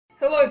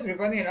Hello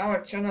everybody in our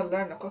channel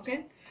Learn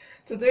Cooking.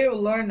 Today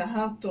we'll learn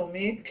how to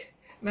make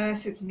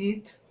minced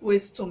meat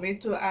with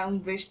tomato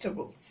and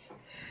vegetables.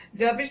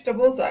 The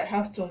vegetables I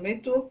have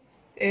tomato,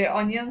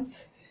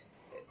 onions,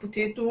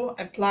 potato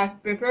and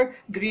black pepper,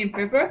 green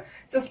pepper.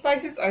 The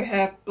spices I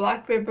have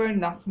black pepper,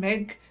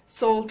 nutmeg,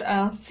 salt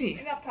and sea.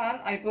 In a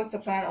pan, I put a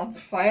pan on the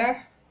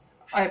fire.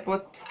 I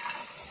put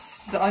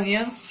the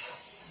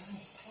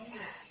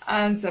onions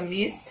and the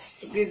meat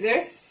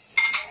together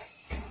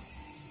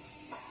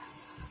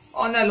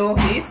on a low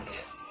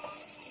heat.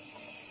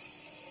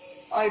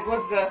 I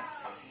put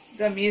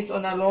the meat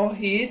on a low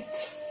heat.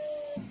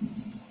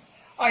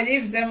 I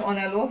leave them on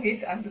a low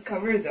heat and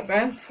cover the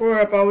pan for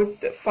about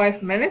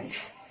 5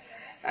 minutes.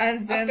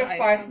 And then after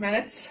 5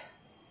 minutes,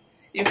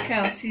 you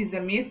can see the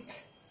meat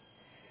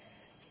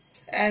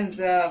and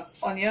the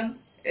onion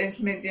is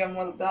medium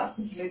well done.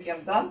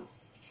 Medium done.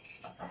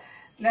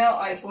 Now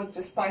I put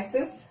the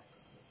spices.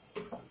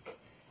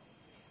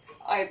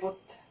 I put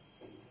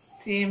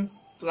thyme,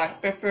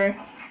 black pepper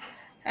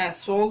and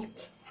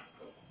salt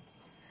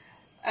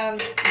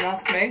and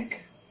nutmeg.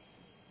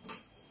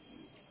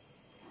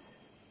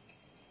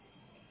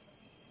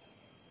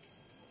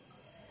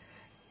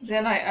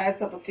 Then I add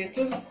the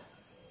potatoes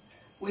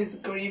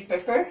with green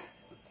pepper.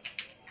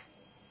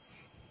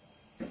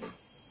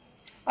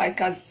 I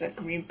cut the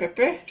green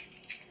pepper.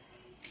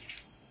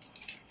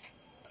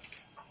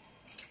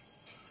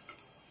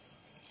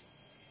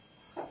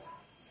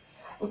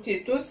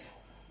 Potatoes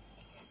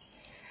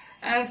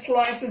and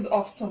slices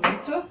of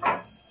tomato.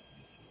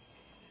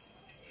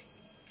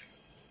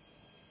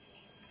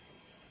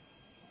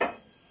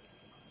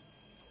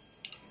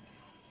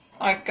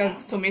 I cut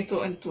the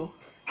tomato into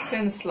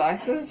thin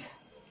slices.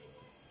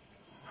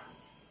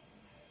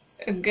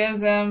 It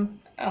gives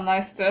them a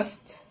nice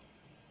taste.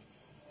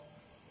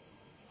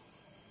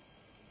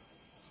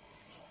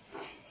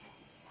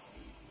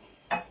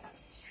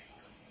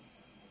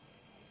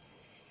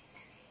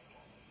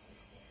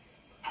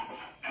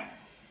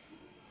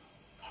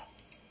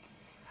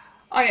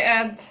 I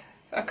add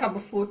a cup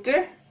of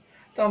water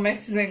to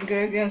mix the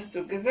ingredients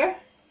together.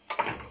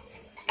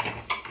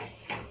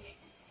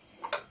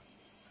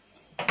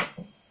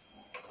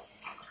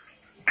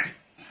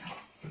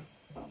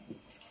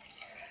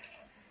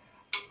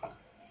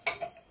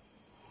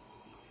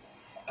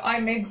 I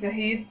make the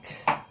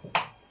heat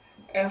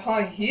a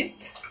high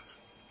heat.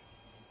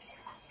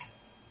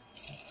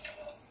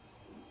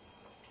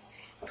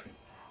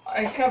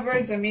 I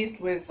cover the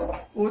meat with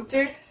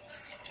water.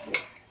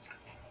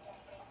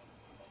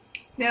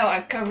 Now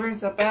I cover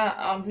the pan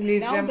and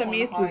leave them the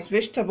meat with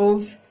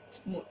vegetables,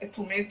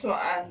 tomato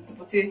and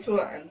potato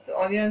and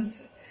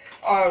onions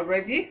are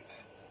ready.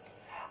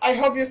 I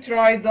hope you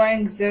try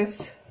doing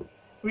this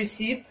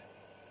recipe.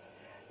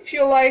 If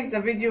you like the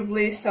video,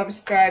 please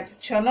subscribe the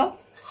channel.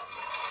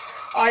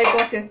 I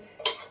put it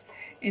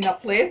in a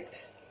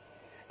plate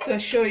to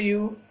show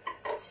you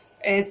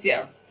at the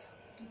end.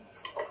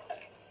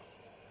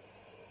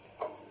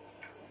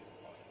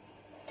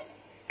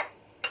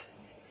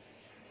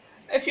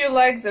 If you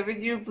like the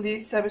video,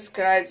 please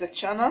subscribe the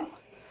channel.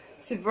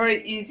 It's a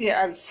very easy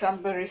and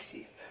simple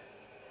recipe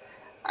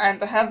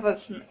and have a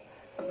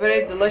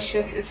very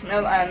delicious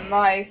smell and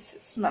nice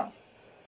smell.